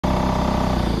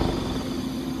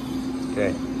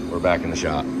Okay, we're back in the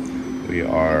shop. We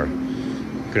are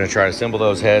gonna try to assemble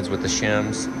those heads with the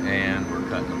shims, and we're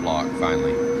cutting the block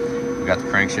finally. We got the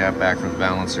crankshaft back from the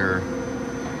balancer.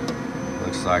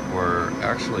 Looks like we're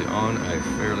actually on a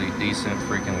fairly decent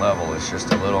freaking level. It's just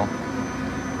kind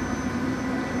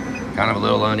of a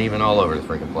little uneven all over the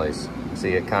freaking place.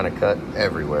 See, it kind of cut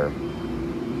everywhere.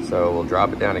 So we'll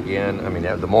drop it down again. I mean,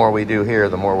 the more we do here,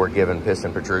 the more we're giving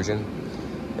piston protrusion.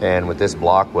 And with this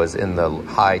block was in the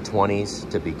high 20s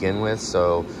to begin with,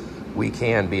 so we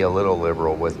can be a little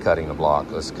liberal with cutting the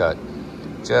block. Let's cut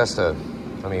I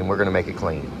mean, we're gonna make it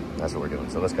clean. That's what we're doing.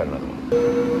 So let's cut another one.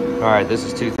 All right, this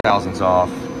is 2/1000 off.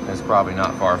 That's probably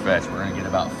not far-fetched. We're gonna get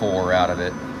about 4 out of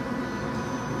it,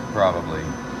 probably.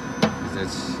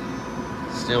 It's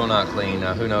still not clean.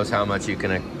 Now, who knows how much you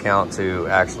can account to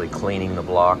actually cleaning the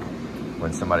block.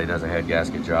 When somebody does a head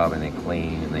gasket job and they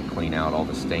clean out all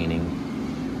the staining,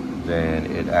 then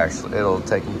it'll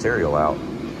take material out.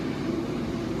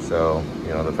 So, you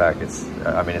know, the fact it's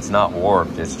not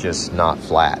warped, it's just not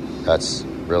flat. That's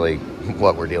really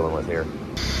what we're dealing with here.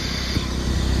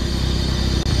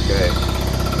 Okay,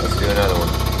 let's do another one.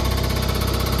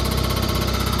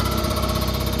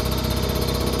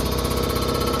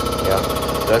 Yeah,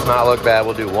 does not look bad.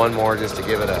 We'll do one more just to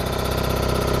give it a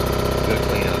good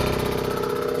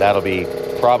cleanup. That'll be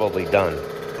probably done.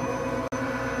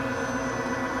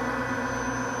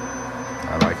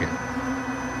 I like it.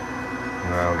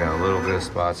 Well, we got a little bit of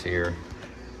spots here.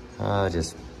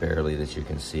 Just barely that you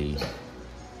can see.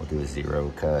 We'll do a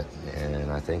 0 cut,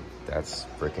 and I think that's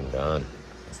freaking done.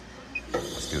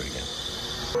 Let's do it again.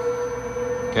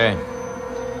 Okay,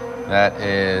 that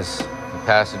is the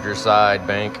passenger side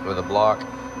bank with a block,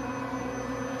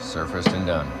 surfaced and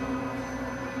done.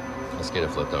 Let's get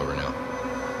it flipped over now.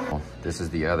 This is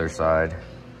the other side.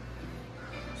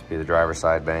 This will be the driver's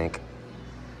side bank.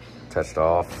 Touched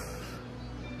off.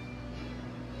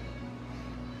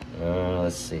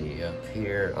 Let's see, up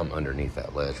here, I'm underneath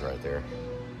that ledge right there.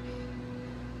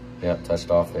 Yep, touched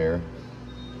off there,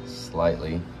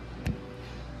 slightly,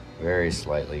 very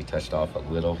slightly, touched off a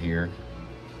little here.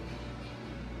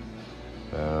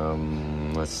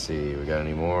 Let's see, we got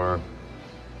any more?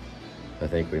 I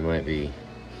think we might be.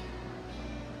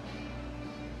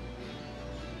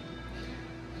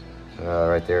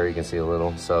 Right there, you can see a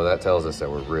little. So that tells us that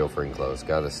we're real freaking close.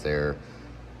 Got us there.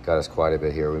 Got us quite a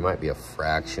bit here. We might be a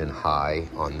fraction high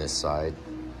on this side,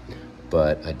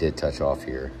 but I did touch off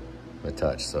here, a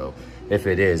touch. So if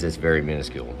it is, it's very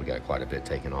minuscule. We got quite a bit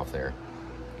taken off there.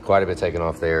 Quite a bit taken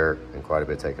off there and quite a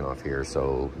bit taken off here.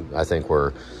 So I think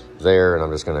we're there, and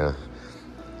I'm just gonna,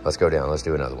 let's go down. Let's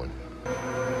do another one.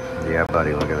 Yeah,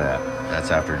 buddy, look at that. That's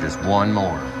after just one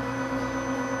more.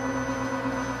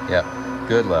 Yep,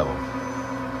 good level.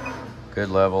 Good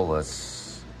level.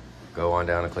 Let's go on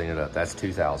down and clean it up. That's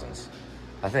 2/1000s.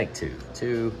 I think two,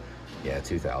 yeah,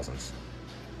 2/1000s.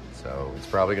 So it's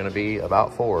probably gonna be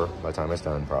about 4 by the time it's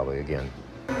done, probably again.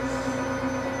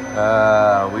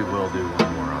 We will do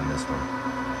one more on this one.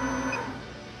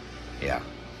 Yeah,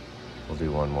 we'll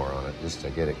do one more on it just to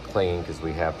get it clean because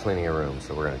we have plenty of room,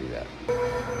 so we're gonna do that.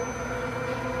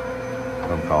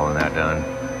 I'm calling that done.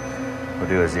 We'll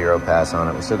do a 0 pass on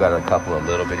it. We still got a couple of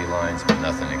little bitty lines, but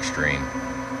nothing extreme.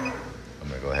 I'm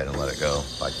gonna go ahead and let it go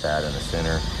like that in the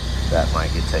center. That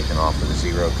might get taken off with a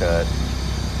 0 cut.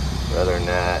 But other than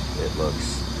that, it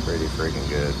looks pretty freaking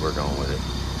good. We're going with it.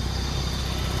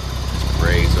 Just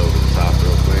raise over the top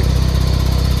real quick.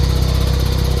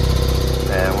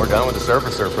 And we're done with the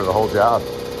surfacer for the whole job.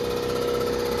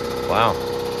 Wow,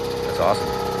 that's awesome.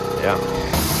 Yeah.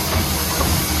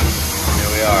 Here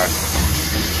we are.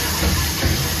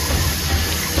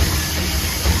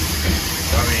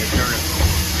 I mean, turn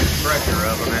the pressure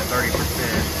up. I'm at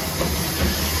 30%.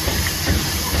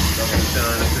 Almost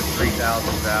done. I took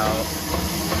 3/1000 out.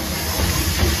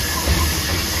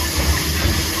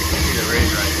 See the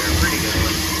ridge right there. Pretty good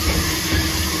one.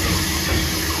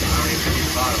 I don't even see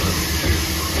the bottom of it.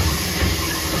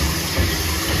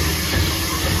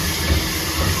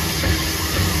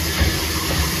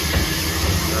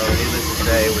 So, needless to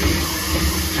say, we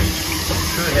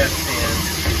could have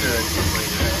cleaned it up.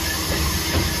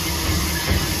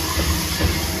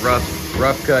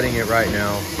 Rough cutting it right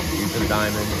now. Using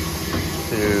diamond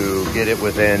to get it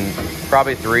within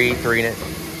probably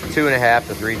 2.5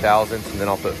 to 3/1000, and then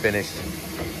I'll put finished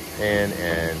in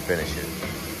and finish it.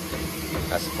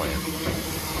 That's the plan.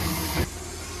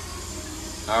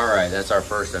 All right, that's our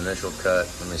first initial cut.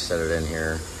 Let me set it in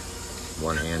here,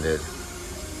 one-handed.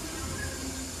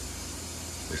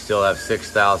 We still have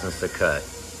 6/1000 to cut.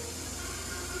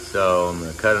 So I'm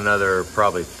gonna cut another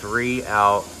probably 3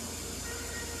 out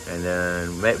And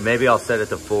then maybe I'll set it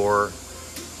to 4.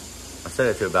 I'll set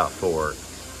it to about 4,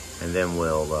 and then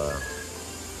we'll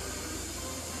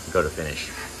go to finish.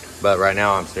 But right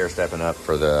now I'm stair stepping up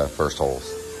for the first holes.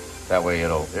 That way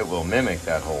it will mimic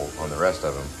that hole on the rest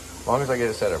of them, as long as I get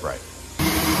it set up right.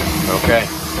 Okay,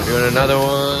 we're doing another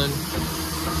one.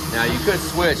 Now you could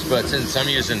switch, but since I'm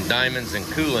using diamonds and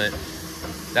coolant,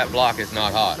 that block is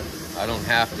not hot. I don't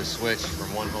have to switch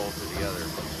from one hole to the other.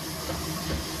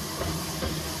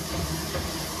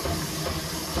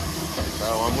 So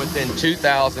I'm within 2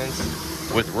 thousandths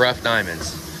with rough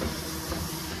diamonds.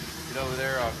 Get over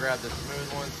there, I'll grab the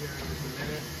smooth ones here in just a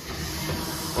minute.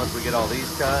 Once we get all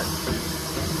these cut.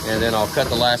 And then I'll cut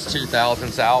the last 2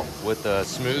 thousandths out with the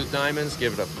smooth diamonds,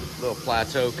 give it a little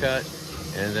plateau cut.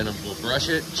 And then we'll brush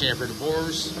it, chamfer the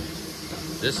bores.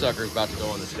 This sucker's about to go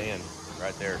on the stand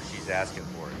right there. She's asking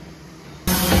for it.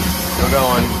 Still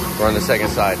going. We're on the second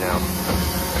side now.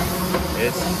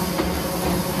 It's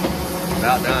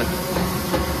about done.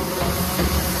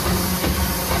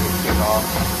 Kick off.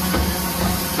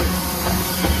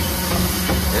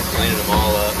 It's cleaning them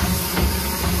all up.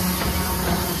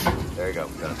 There you go.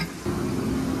 Done.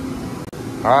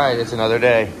 All right, it's another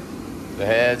day. The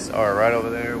heads are right over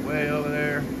there, way over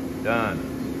there.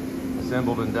 Done.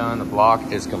 Assembled and done. The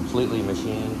block is completely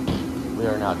machined. We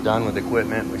are now done with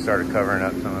equipment. We started covering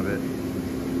up some of it.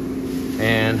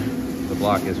 And the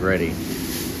block is ready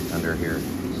under here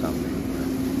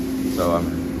something. So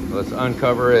let's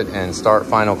uncover it and start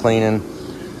final cleaning.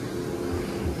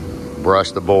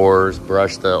 Brush the bores,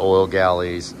 brush the oil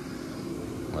galleys.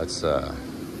 Let's do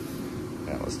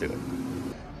it.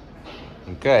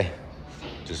 Okay.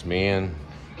 Just me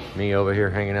over here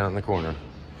hanging out in the corner.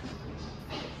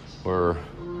 We're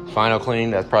final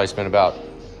clean. That's probably spent about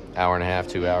an hour and a half,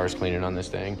 2 hours cleaning on this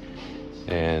thing.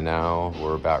 And now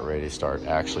we're about ready to start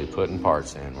actually putting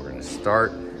parts in. We're gonna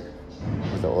start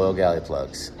with the oil galley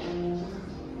plugs.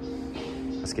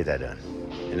 Let's get that done.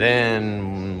 And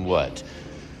then what?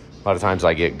 A lot of times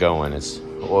I get going, it's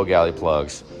oil galley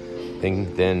plugs,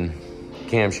 then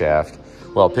camshaft,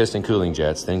 well, piston cooling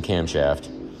jets, then camshaft,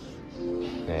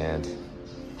 and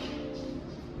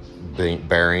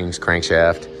bearings,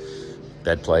 crankshaft,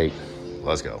 bed plate.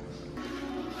 Let's go.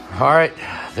 All right,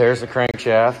 there's the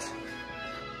crankshaft.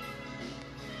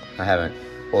 I haven't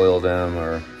oiled them,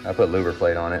 or I put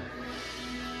Lubriplate on it.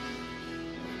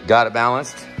 Got it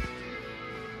balanced.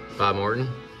 Bob Morton.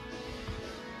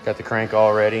 Got the crank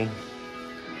all ready.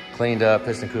 Cleaned up,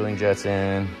 piston cooling jets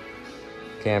in,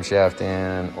 camshaft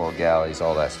in, oil galleys,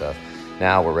 all that stuff.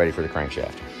 Now we're ready for the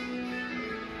crankshaft.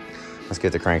 Let's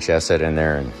get the crankshaft set in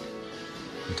there, and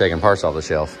I'm taking parts off the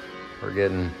shelf. We're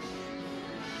getting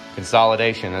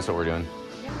consolidation, that's what we're doing.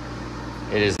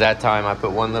 It is that time. I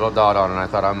put one little dot on, and I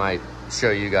thought I might show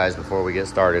you guys before we get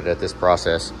started at this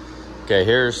process. Okay,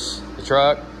 here's the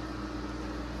truck.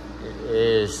 It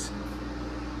is,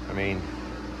 I mean,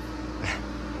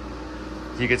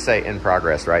 you could say in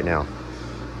progress right now.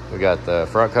 We got the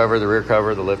front cover, the rear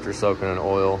cover, the lifter soaking in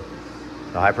oil,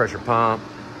 the high pressure pump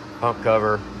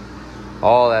cover,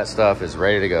 all that stuff is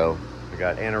ready to go. We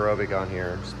got anaerobic on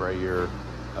here, spray your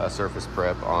surface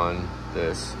prep on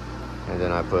this, and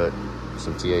then I put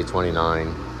some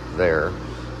TA29 there,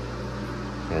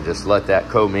 and just let that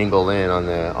co-mingle in on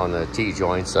the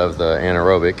T-joints of the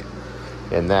anaerobic.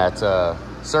 And that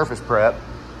surface prep,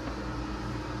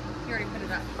 you already put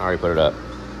it up. I already put it up.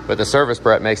 But the surface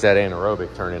prep makes that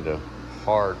anaerobic turn into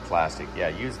hard plastic. Yeah,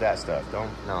 use that stuff.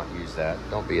 Don't not use that.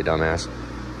 Don't be a dumbass.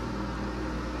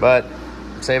 But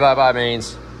say bye-bye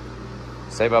means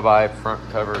say bye-bye front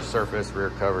cover surface,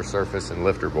 rear cover surface, and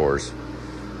lifter bores.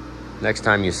 Next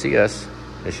time you see us,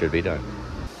 it should be done.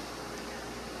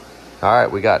 All right,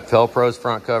 we got Felpro's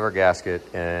front cover gasket,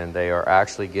 and they are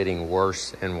actually getting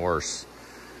worse and worse.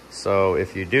 So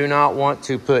if you do not want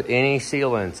to put any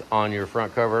sealant on your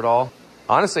front cover at all,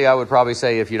 honestly, I would probably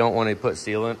say if you don't want to put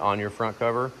sealant on your front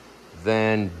cover,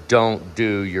 then don't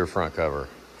do your front cover.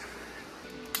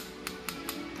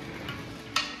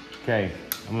 Okay,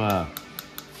 I'm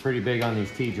pretty big on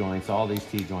these T-joints, all these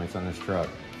T-joints on this truck.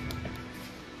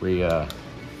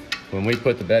 When we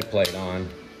put the bed plate on,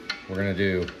 we're gonna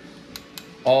do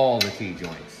all the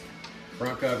T-joints.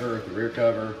 Front cover, the rear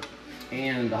cover,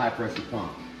 and the high pressure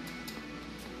pump.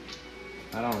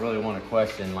 I don't really want to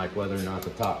question like whether or not the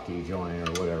top T-joint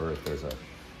or whatever, if there's a,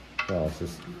 well, let's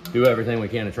just do everything we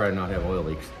can to try to not have oil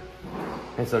leaks.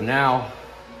 And so now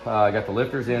I got the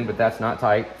lifters in, but that's not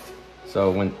tight.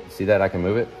 So when, see that I can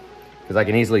move it? Because I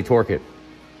can easily torque it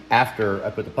after I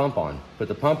put the pump on. Put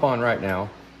the pump on right now.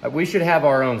 We should have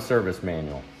our own service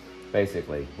manual.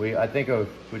 basically. I think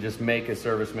we just make a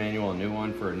service manual, a new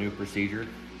one for a new procedure,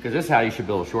 because this is how you should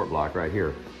build a short block right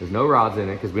here. There's no rods in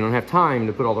it because we don't have time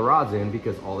to put all the rods in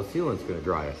because all the sealant's gonna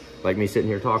dry. Like me sitting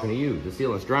here talking to you, the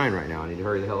sealant's drying right now. I need to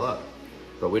hurry the hell up.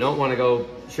 But we don't want to go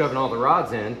shoving all the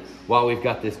rods in while we've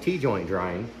got this T-joint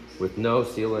drying with no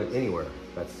sealant anywhere.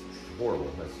 That's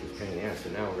horrible. That's just pain in the ass. So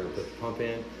now we're gonna put the pump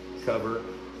in, cover,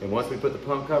 and once we put the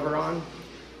pump cover on,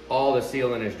 all the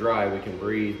sealant is dry. We can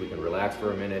breathe, we can relax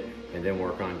for a minute, and then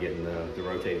work on getting the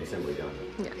rotating assembly done.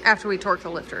 Yeah, after we torque the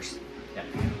lifters. Yeah.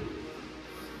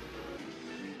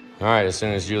 All right, as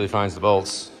soon as Julie finds the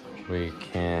bolts, we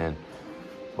can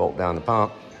bolt down the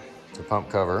pump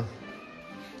cover.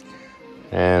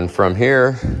 And from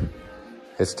here,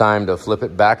 it's time to flip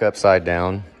it back upside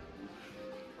down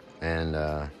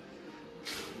and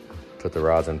put the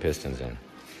rods and pistons in.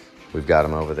 We've got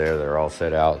them over there. They're all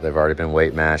set out. They've already been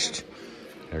weight matched.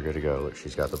 They're good to go. Look,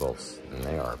 she's got the bolts and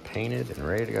they are painted and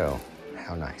ready to go.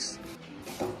 How nice.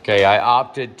 Okay, I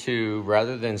opted to,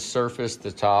 rather than surface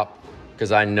the top,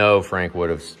 because I know Frank would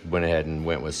have went ahead and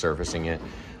went with surfacing it,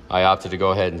 I opted to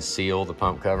go ahead and seal the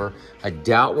pump cover. I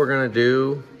doubt we're gonna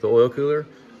do the oil cooler.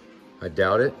 I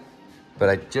doubt it,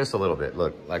 but just a little bit.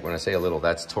 Look, like when I say a little,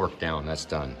 that's torqued down, that's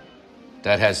done.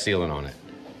 That has sealant on it.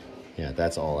 Yeah,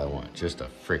 that's all I want, just a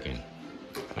freaking.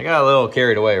 I got a little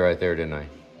carried away right there, didn't I?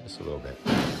 Just a little bit.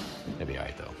 It'll be all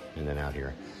right though. And then out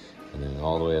here. And then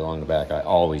all the way along the back. I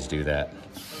always do that.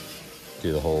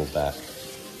 Do the whole back.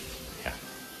 Yeah.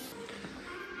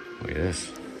 Look at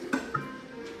this.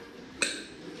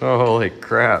 Oh, holy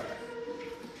crap.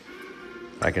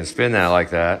 I can spin that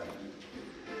like that.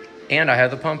 And I have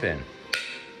the pump in.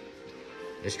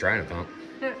 It's trying to pump.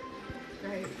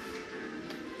 Right.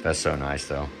 That's so nice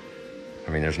though.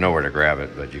 I mean, there's nowhere to grab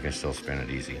it, but you can still spin it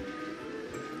easy.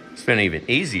 Spin even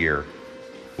easier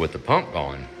with the pump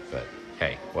going, but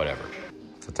hey, whatever.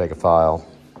 So take a file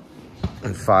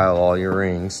and file all your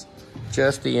rings,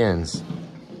 just the ends,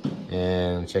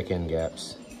 and check in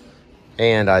gaps.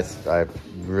 And I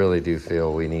really do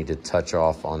feel we need to touch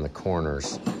off on the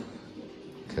corners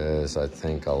because I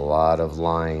think a lot of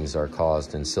lines are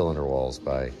caused in cylinder walls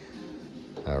by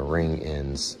ring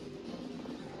ends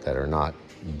that are not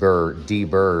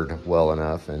deburred well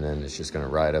enough, and then it's just going to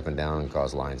ride up and down and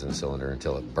cause lines in the cylinder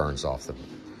until it burns off the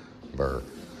burr.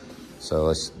 So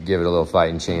let's give it a little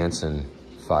fighting chance and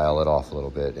file it off a little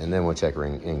bit, and then we'll check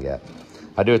ring in gap.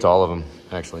 I do it to all of them,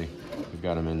 actually. We've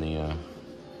got them in the,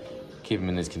 keep them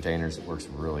in these containers. It works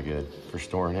really good for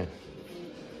storing it.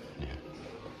 Yeah.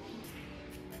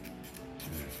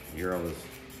 You're always,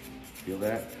 feel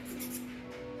that?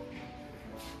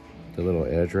 The little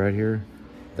edge right here,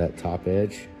 that top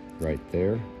edge right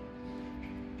there.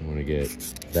 I want to get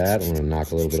that. I want to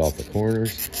knock a little bit off the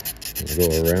corners. Go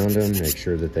around them, make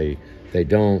sure that they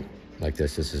don't, like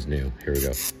this is new. Here we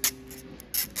go.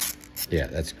 Yeah,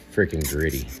 that's freaking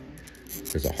gritty.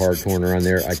 There's a hard corner on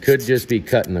there. I could just be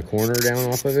cutting the corner down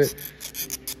off of it,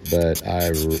 but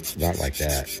not like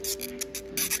that.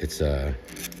 It's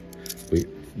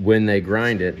when they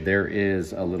grind it, there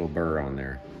is a little burr on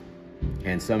there.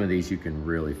 And some of these you can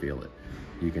really feel it.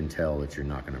 You can tell that you're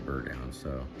not gonna burr down,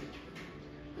 so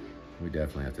we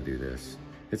definitely have to do this.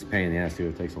 It's a pain in the ass too,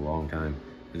 it takes a long time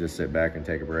to just sit back and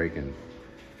take a break, and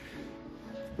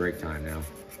break time now.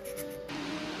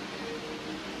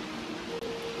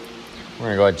 We're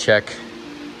gonna go ahead and check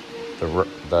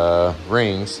the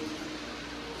rings.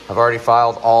 I've already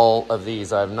filed all of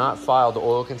these. I have not filed the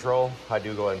oil control. I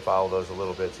do go ahead and file those a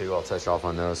little bit too. I'll touch off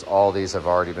on those. All these have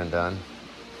already been done.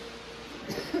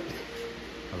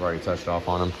 I've already touched off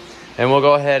on them. And we'll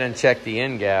go ahead and check the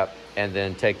end gap and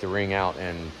then take the ring out,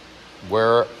 and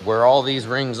where all these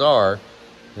rings are,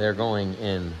 they're going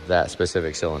in that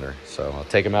specific cylinder. So I'll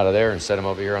take them out of there and set them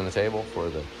over here on the table for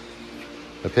the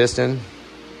piston,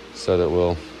 so that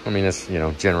we'll, I mean, it's, you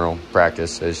know, general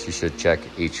practice is you should check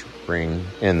each ring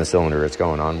in the cylinder it's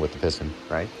going on with the piston,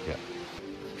 right? Yeah.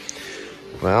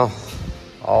 Well,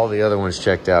 all the other ones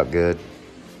checked out good,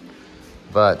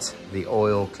 but the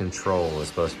oil control is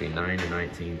supposed to be 9 to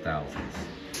 19 thousandths.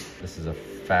 This is a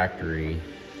factory,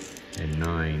 and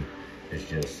 9 is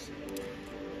just,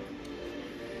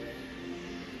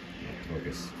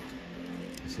 focus.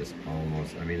 It's just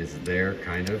almost, I mean, it's there,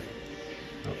 kind of.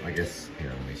 Oh, I guess, here,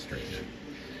 let me straighten it.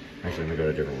 Actually, let me go to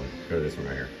a different one. Go to this one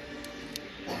right here.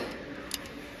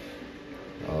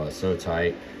 Oh, it's so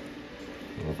tight.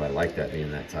 I don't know if I like that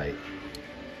being that tight.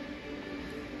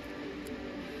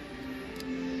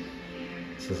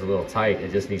 It's just a little tight.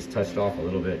 It just needs touched off a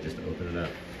little bit just to open it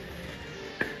up.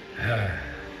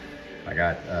 I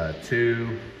got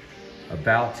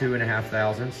about 2.5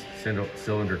 thousandths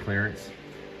cylinder clearance.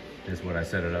 is what I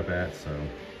set it up at. So,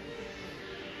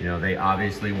 you know, they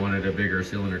obviously wanted a bigger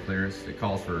cylinder clearance. It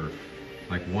calls for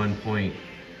like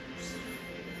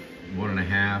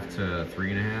 1.1.5 to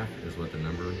 3.5 is what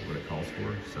it calls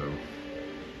for. So,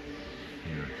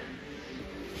 yeah.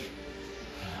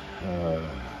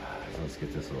 Let's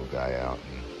get this little guy out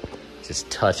and just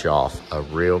touch off a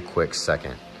real quick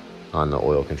second on the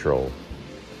oil control.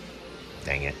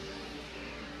 Dang it.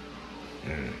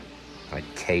 Like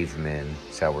cavemen,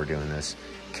 that's how we're doing this.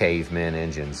 Cavemen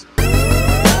engines.